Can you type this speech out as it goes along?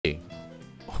Hey,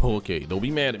 okay, don't be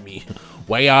mad at me.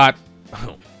 Way out.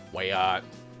 Way out.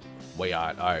 Way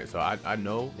out. Alright, so I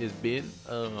know it's been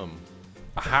a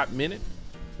hot minute.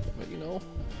 But you know,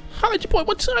 holla at your boy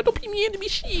one time, don't be mean to me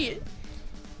shit.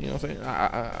 You know what I'm saying?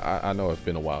 I know it's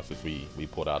been a while since we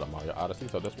pulled out a Mario Odyssey,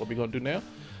 so that's what we're gonna do now.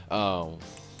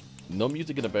 No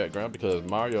music in the background because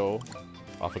Mario,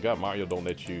 I forgot Mario don't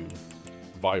let you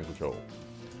volume control.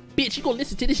 Bitch, you gonna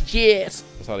listen to this jazz.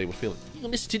 That's how they were feeling. You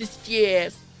gonna listen to this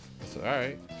jazz. So,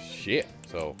 alright. Shit.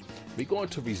 So we're going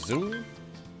to resume.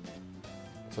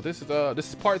 So this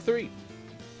is part 3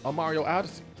 of Mario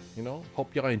Odyssey. You know,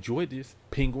 hope y'all enjoyed this,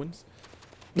 penguins.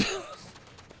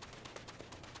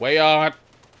 Way out.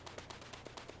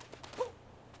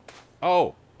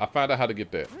 Oh, I found out how to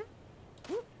get that.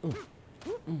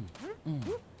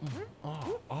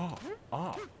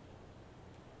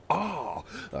 Oh.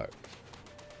 Alright.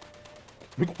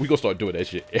 We gonna start doing that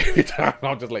shit every time.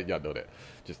 I'll just let y'all know that.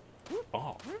 Just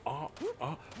oh.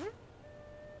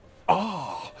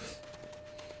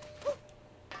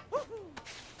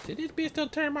 See, this bitch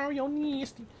don't turn Mario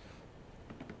nasty.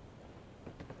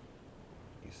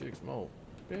 E6 mode.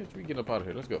 Bitch, we get up out of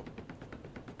here. Let's go.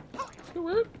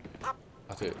 Screw it.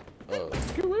 I said,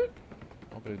 screw it.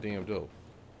 Open the damn door.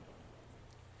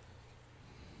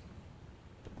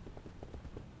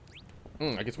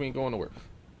 I guess we ain't going nowhere.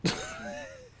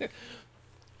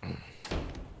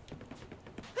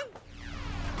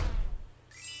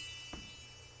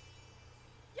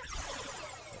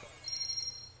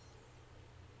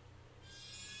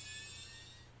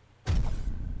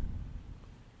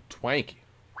 Twanky.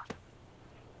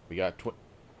 We got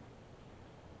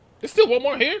there's still one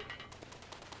more here.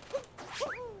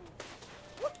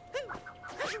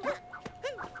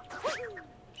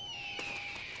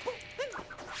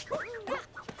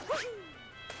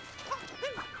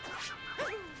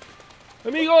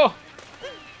 Amigo,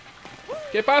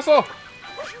 ¿qué pasó?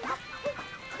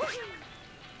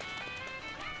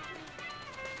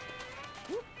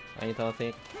 Ahí todo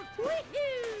thick.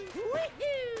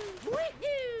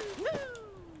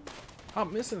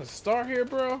 I'm missing a star here,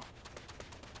 bro.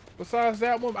 Besides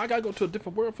that one, I gotta go to a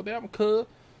different world for that one, cuz.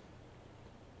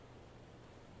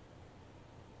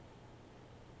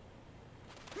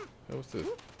 What's this?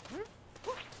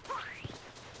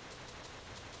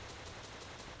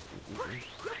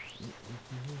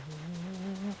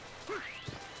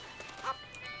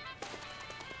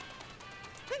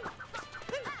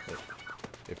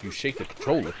 If you shake the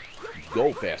controller, you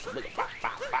go faster. Look at bow, bow,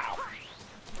 bow.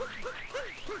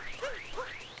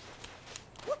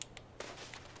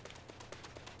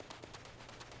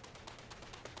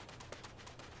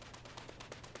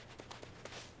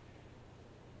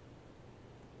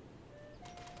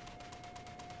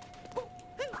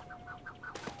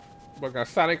 We got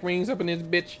Sonic rings up in this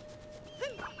bitch.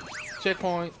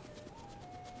 Checkpoint.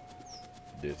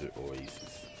 Desert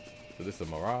Oasis. So this is a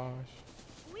mirage.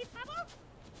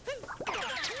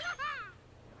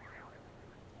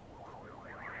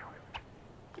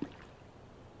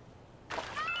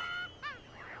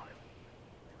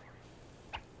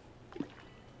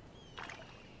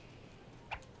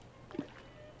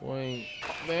 Wait,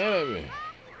 there it is.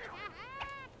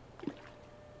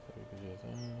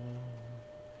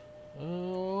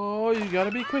 Oh, you gotta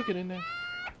be quicker than that.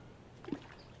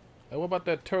 Hey, what about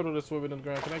that turtle that's swimming in the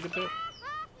ground? Can I get that?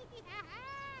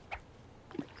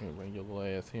 Here, bring your little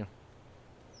ass here.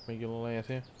 Bring your little ass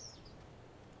here.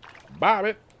 Bob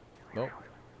it. Nope.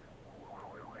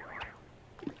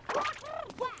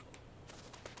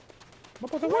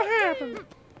 What happened?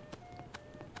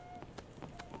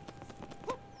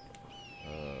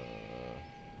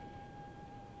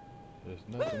 There's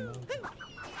nothing.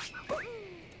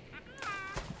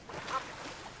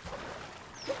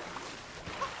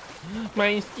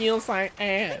 My skills are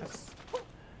ass.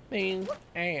 Mean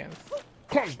ass.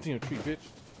 Come on, damn tree, bitch.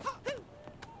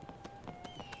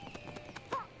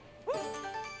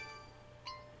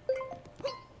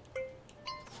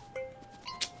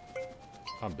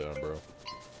 I'm done, bro.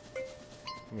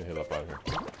 Let me head up out of here.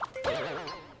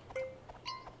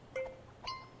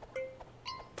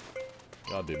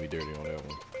 Y'all did me dirty on that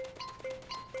one.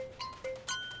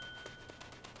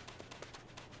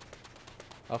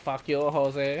 Oh, fuck you,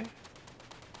 Jose.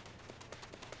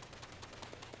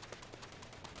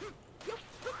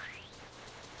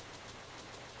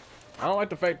 I don't like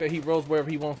the fact that he rolls wherever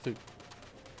he wants to.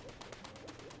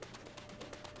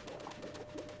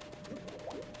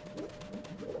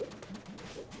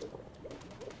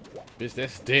 Bitch,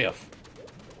 that's stiff.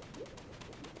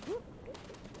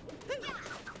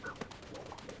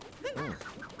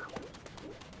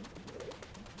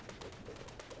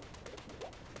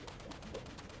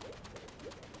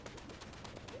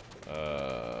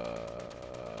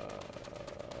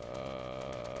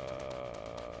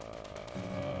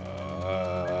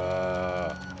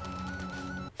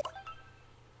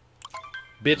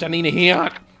 Bitch, I need a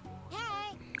hint.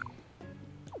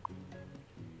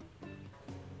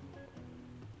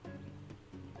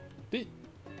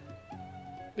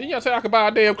 Didn't y'all say I could buy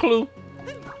a damn clue?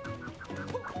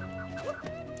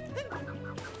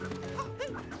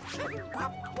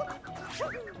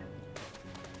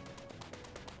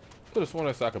 Could have sworn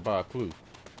I said I could buy a clue.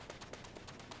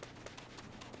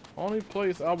 Only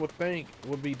place I would think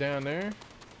would be down there.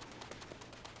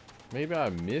 Maybe I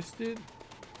missed it?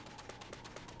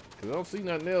 Cause I don't see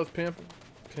nothing else pimping.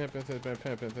 Pimping.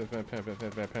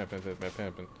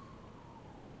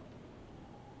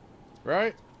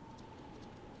 Right?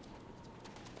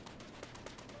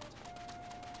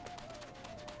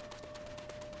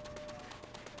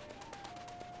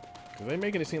 Cause they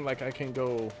making it seem like I can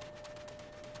go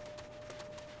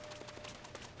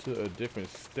to a different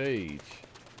stage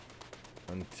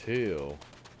until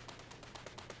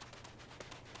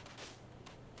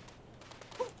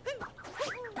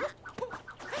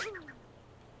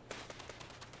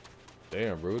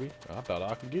damn, Rudy. I thought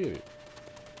I could get it.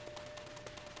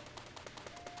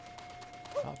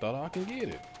 I thought I could get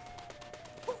it.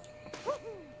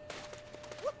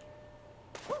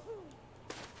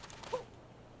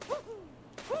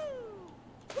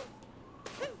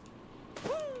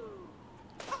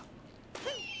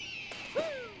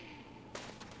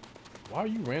 Why are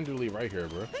you randomly right here,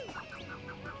 bro?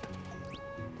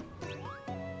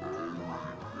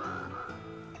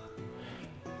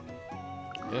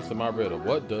 Answer my riddle.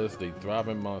 What does the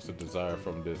thriving monster desire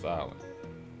from this island?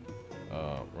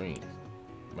 Rings.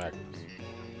 Macros.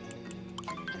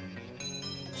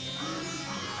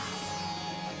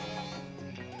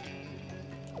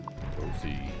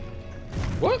 Proceed.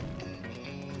 What?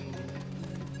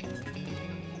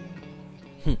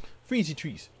 Freezy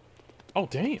trees. Oh,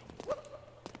 damn.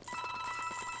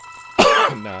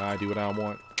 Nah, I do what I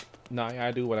want. Nah,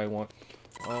 I do what I want.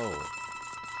 Oh.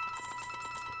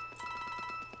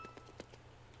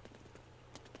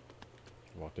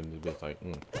 Walked in this bitch like,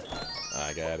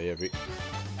 I got every.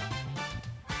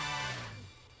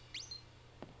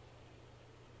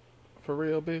 For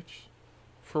real, bitch?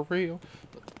 For real?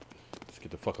 Let's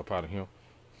get the fuck up out of here.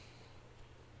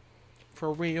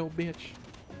 For real, bitch?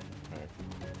 Alright.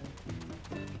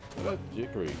 That's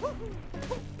jickery.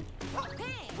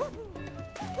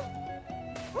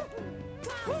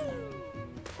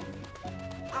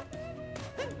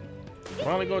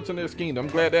 Finally going to the next kingdom.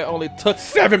 I'm glad that only took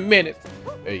 7 minutes.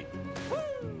 8.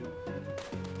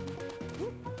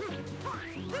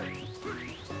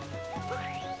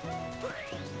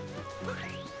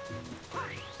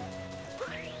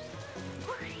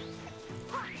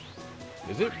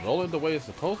 Is it rolling the way it's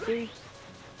supposed to?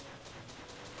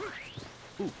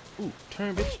 Ooh,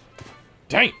 turn, bitch.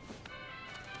 Dang!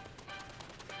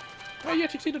 Oh, yeah,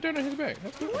 you see the dirt on his back.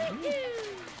 That's good.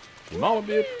 Your mama,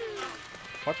 bitch.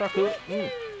 Watch out, cook.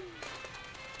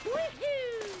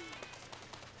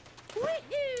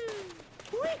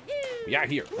 We out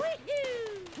here.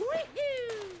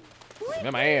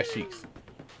 Smell my ass cheeks.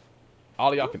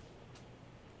 All of y'all can.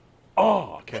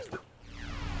 Oh, I cast it.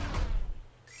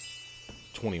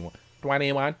 21.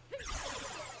 21.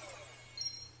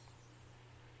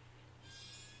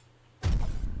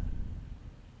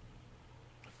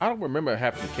 I don't remember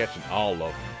having to catching all of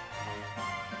them.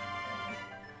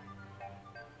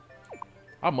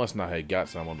 I must not have got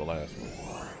some on the last one.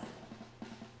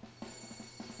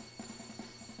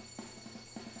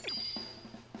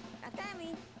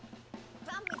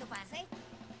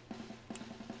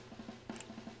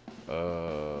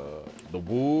 The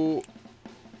wood.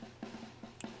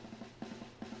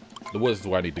 The woods is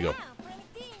where I need to go.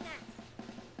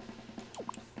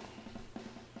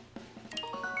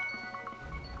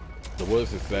 The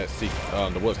woods is that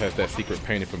secret. The woods has that secret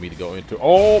painting for me to go into.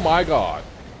 Oh my god!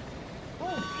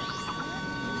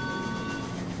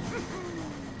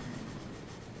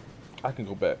 I can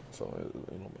go back, so it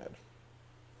don't matter.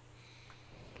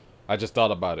 I just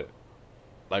thought about it.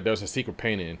 Like there's a secret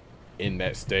painting in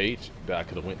that stage that I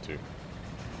could have went to.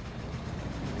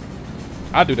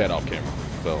 I'll do that off camera,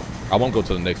 so I won't go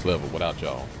to the next level without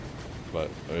y'all. But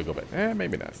we'll go back.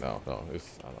 Maybe not. No.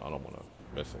 It's I don't want to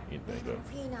mess anything up.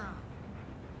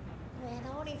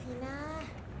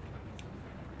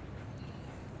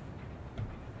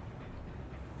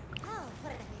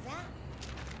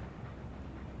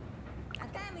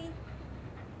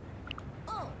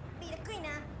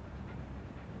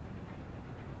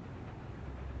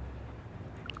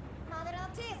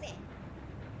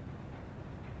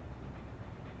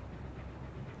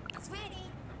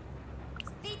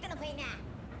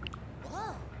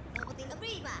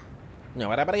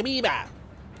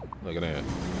 Look at that.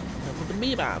 the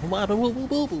me by boo boo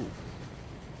boo boo.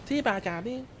 T-by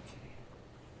goddamn.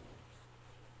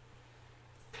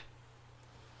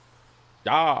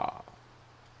 Yeah.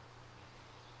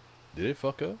 Did it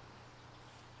fuck up?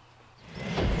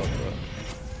 Fuck up.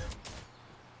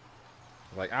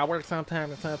 Like I work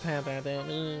sometimes and sometimes I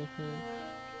don't.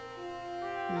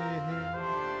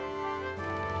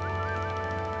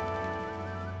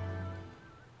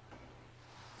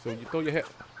 So you throw your head.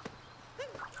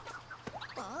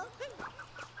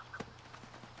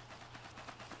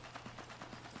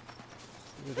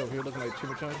 He's over here looking like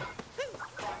chimichanga.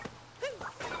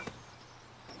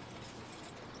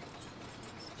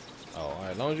 Oh, all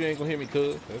right. As long as you ain't gonna hit me,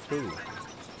 cuz that's cool.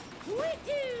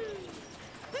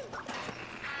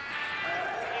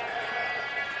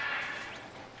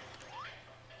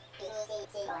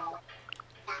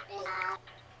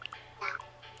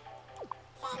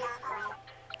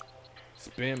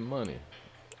 Spend money,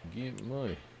 get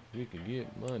money. We can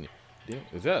get money. Damn,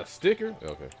 is that a sticker?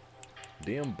 Okay.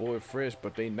 Them boy fresh,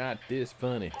 but they not this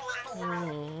funny.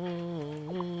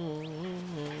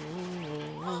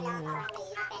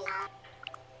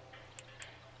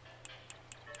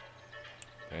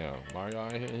 Damn, Mario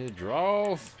ain't hitting his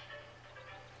draws.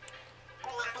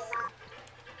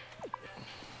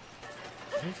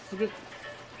 This is a good.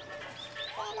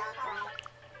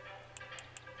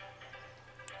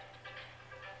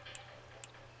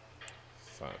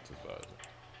 Science advisor.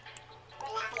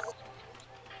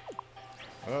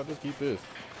 I'll just keep this.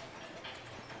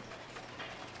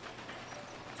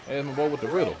 Hey, that's my boy with the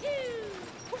riddle.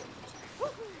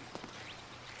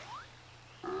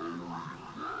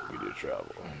 We did travel.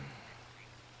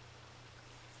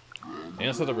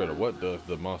 Answer the riddle. What does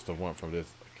the monster want from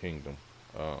this kingdom?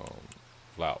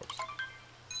 Flowers.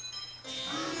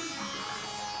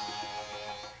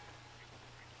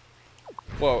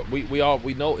 Well,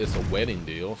 we know it's a wedding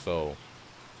deal, so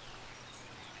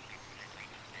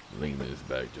lean this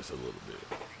back just a little bit.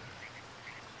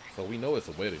 So we know it's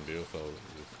a wedding deal, so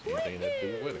just anything that to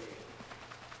do with wedding.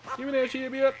 Give me that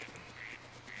shit, be up.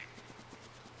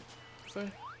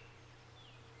 Say.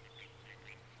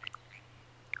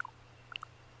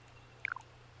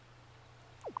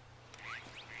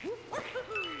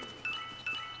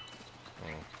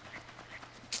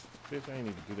 Bitch, I ain't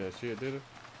need to do that shit, did it?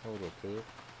 Hold up, cuz.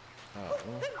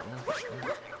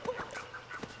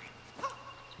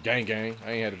 Gang, gang.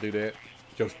 I ain't had to do that.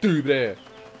 Yo, stupid ass.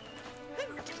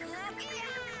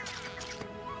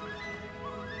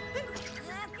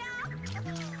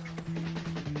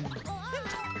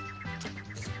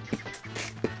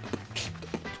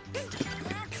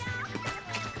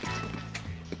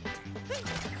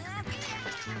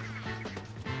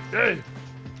 Hey!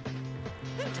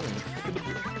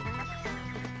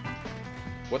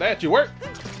 Well, that you work?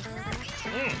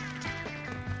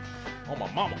 Oh, my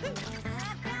mama.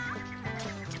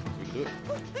 We can do it.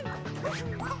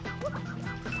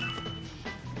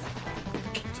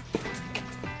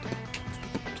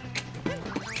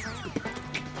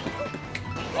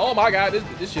 Oh my God,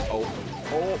 this shit open.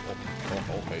 Oh,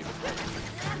 okay.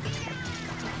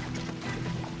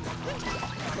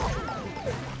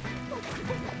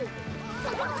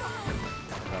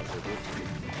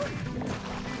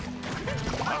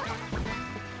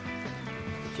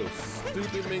 Your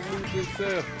stupid magnificent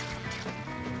self.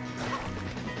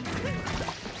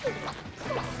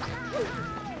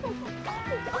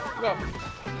 No,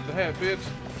 the hat, bitch.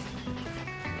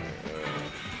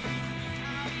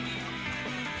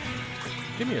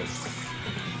 Give me a.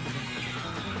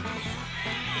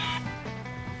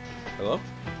 Hello?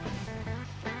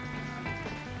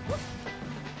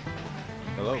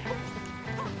 Hello?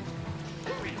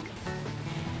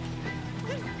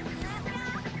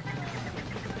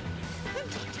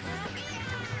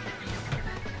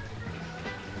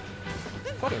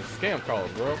 Fucking scam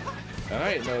calls, bro. And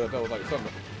I didn't know that was like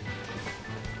something.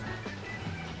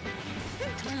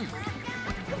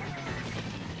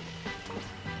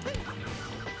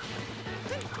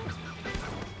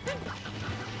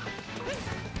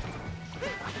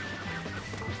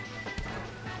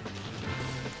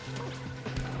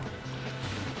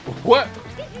 What?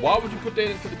 Why would you put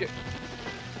that into the game?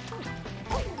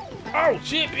 Oh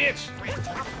shit, bitch!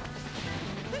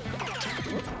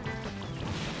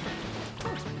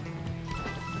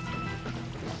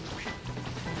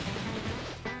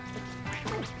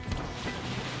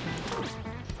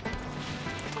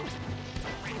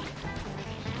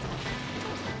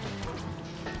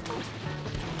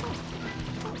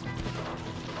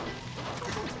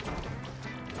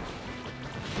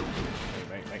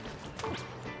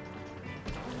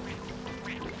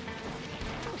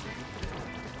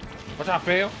 Watch out,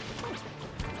 fail.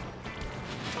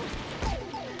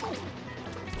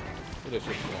 Look at that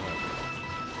shit gonna happen.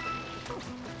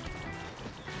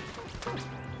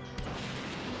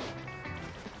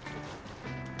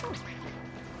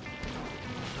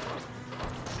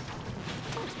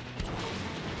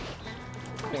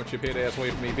 Corn chip head ass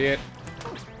away from me, bitch.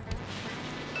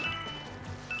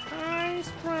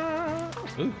 Ice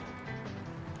cream. Ooh.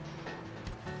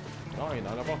 I ain't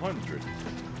out of 100.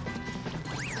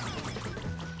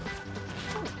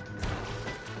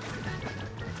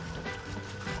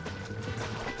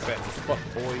 Fat as fuck,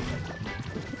 boy.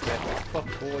 Fat as fuck,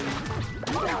 boy.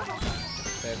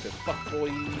 Fat as fuck,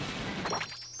 boy.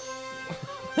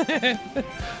 Fat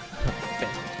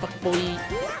as fuck, boy. I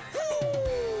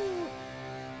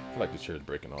feel like the chair's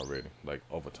breaking already. Like,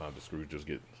 over time, the screws just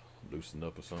get loosened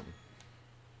up or something.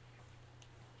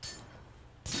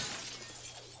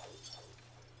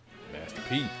 Master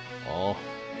P. Oh.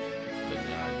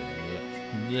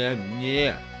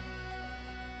 Yeah.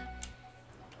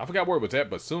 I forgot where it was at,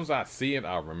 but as soon as I see it,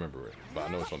 I'll remember it. But I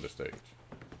know it's on this stage.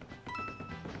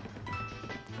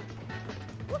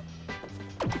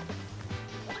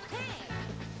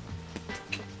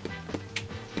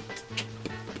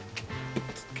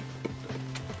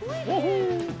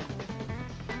 Woohoo!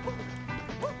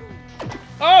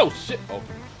 Oh shit! Oh,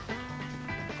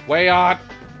 way odd.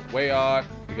 Way odd.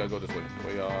 We gotta go this way.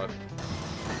 Way odd.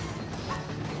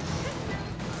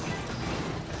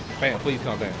 Bam! Please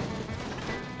calm down.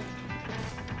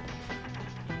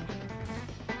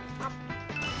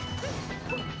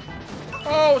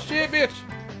 Oh shit, bitch!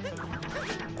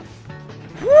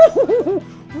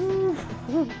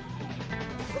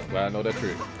 Glad I know that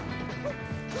trick.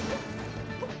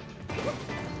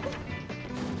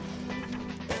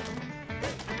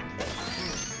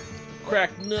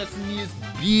 Crack nuts in this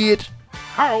bitch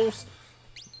house.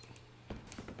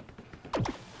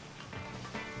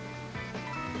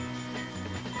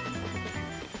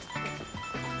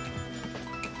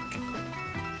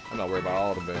 I'm not worried about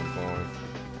all the damn coins.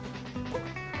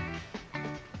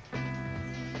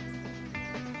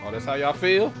 Oh, that's how y'all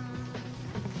feel?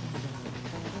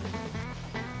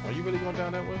 Are you really going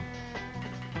down that way?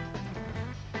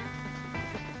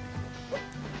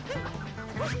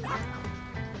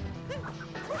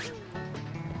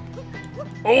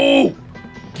 Oh!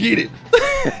 Get it!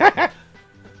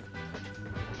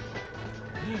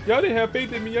 Y'all didn't have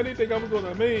faith in me. Y'all didn't think I was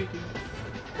gonna make it.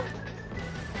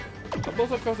 I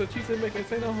bust across the cheese and make it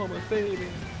say no homo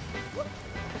saving.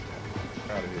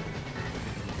 Out of here.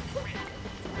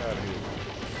 Out of here.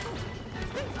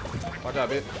 Watch out,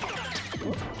 bitch.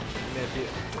 That's it.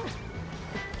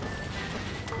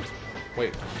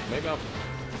 Wait, maybe I'll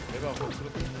put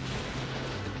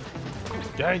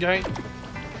it. Gang, gang.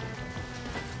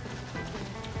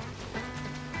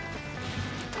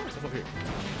 What's up here?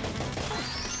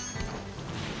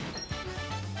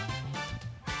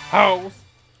 House.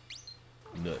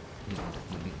 Nut.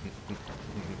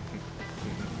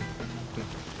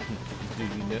 Do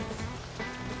you nuts?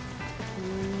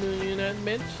 Do you nut,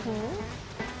 bitch?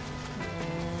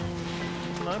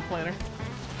 Not planner.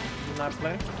 Not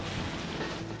planner.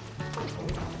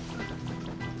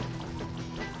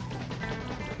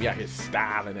 We out here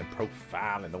styling and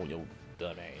profiling on your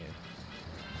dumb ass.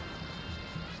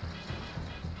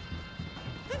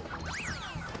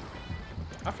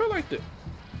 I feel like the.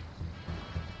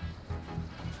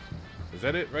 Is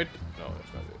that it right? No,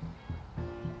 that's not it.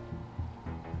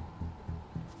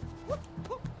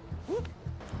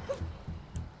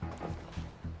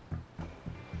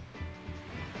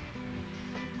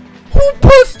 Who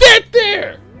puts that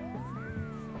there?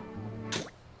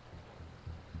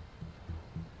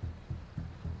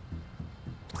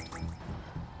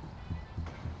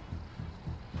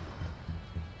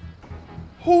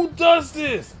 Who does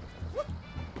this?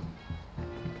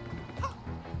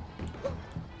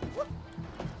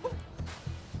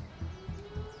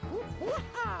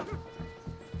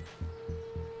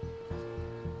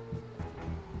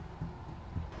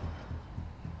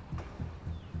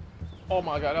 Oh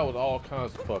my god, that was all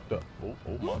kinds of fucked up. Oh,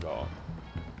 oh my god.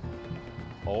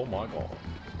 Oh my god.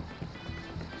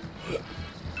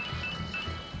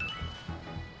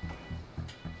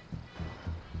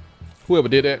 Whoever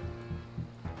did that,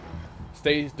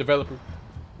 stage developer,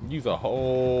 use a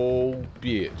whole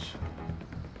bitch.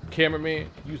 Cameraman,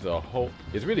 use a whole.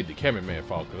 It's really the cameraman's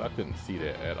fault because I couldn't see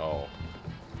that at all.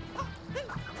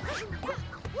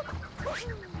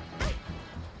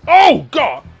 Oh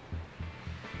god!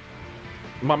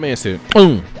 My man said,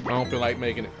 I don't feel like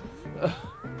making it.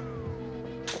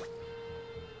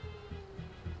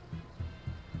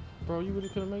 Bro, you really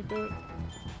couldn't make that?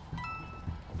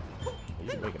 Oh,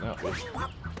 you making out, bitch.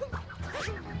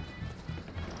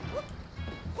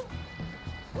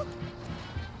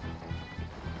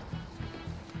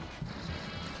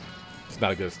 It's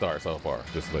not a good start so far.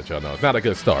 Just to let y'all know, it's not a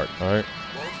good start. All right.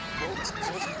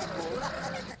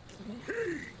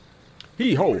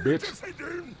 Hee ho, bitch.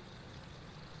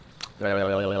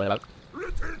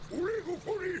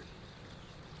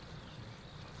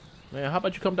 Man, how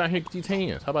about you come down here and get these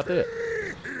hands? How about that?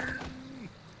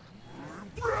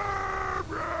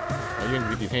 Oh, you can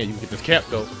get these hands. You can get this cap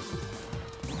though.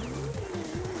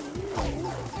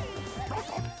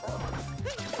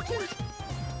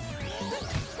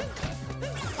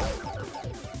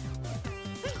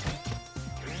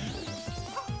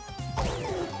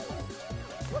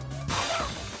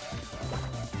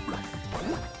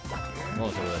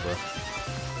 Bro.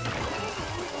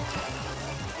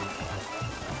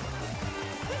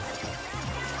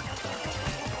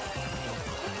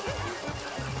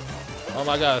 Oh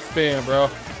my god, spin, bro.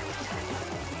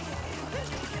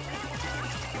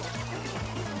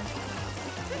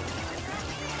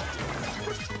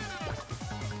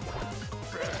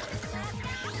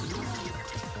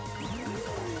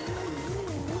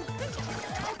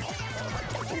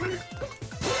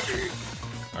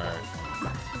 Alright.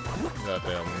 Got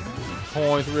them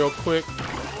coins real quick.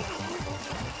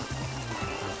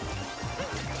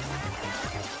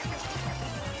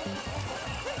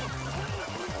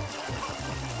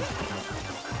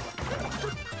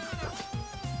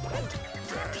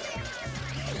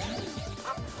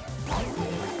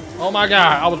 Oh my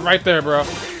god, I was right there, bro.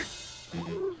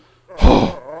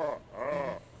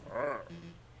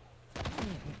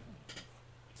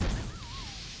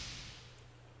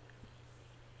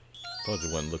 Told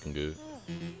you wasn't looking good.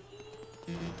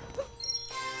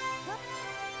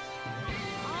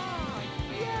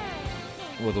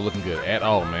 Wasn't looking good at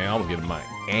all, man. I was getting my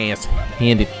ass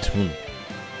handed to me.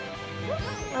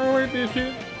 I don't like this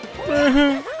shit.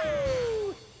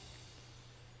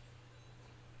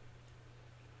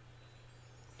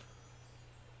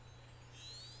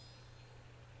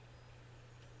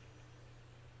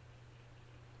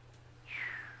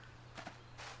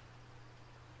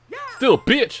 Still a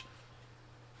bitch.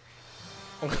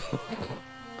 What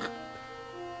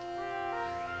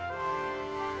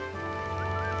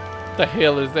the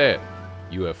hell is that?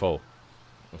 UFO.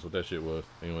 That's what that shit was.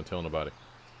 Anyone telling about it?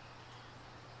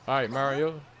 Alright,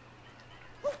 Mario.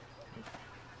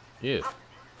 Yes.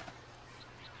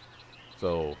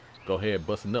 So, go ahead,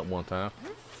 bust a nut one time.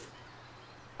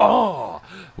 Oh!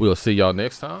 We'll see y'all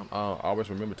next time. Always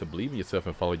remember to believe in yourself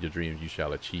and follow your dreams. You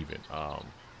shall achieve it.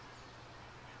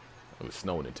 It was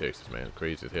snowing in Texas, man.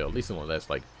 Crazy as hell. At least it only lasts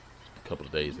like a couple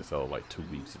of days. It's all like 2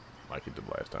 weeks like it did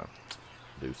last time.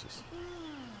 Deuces.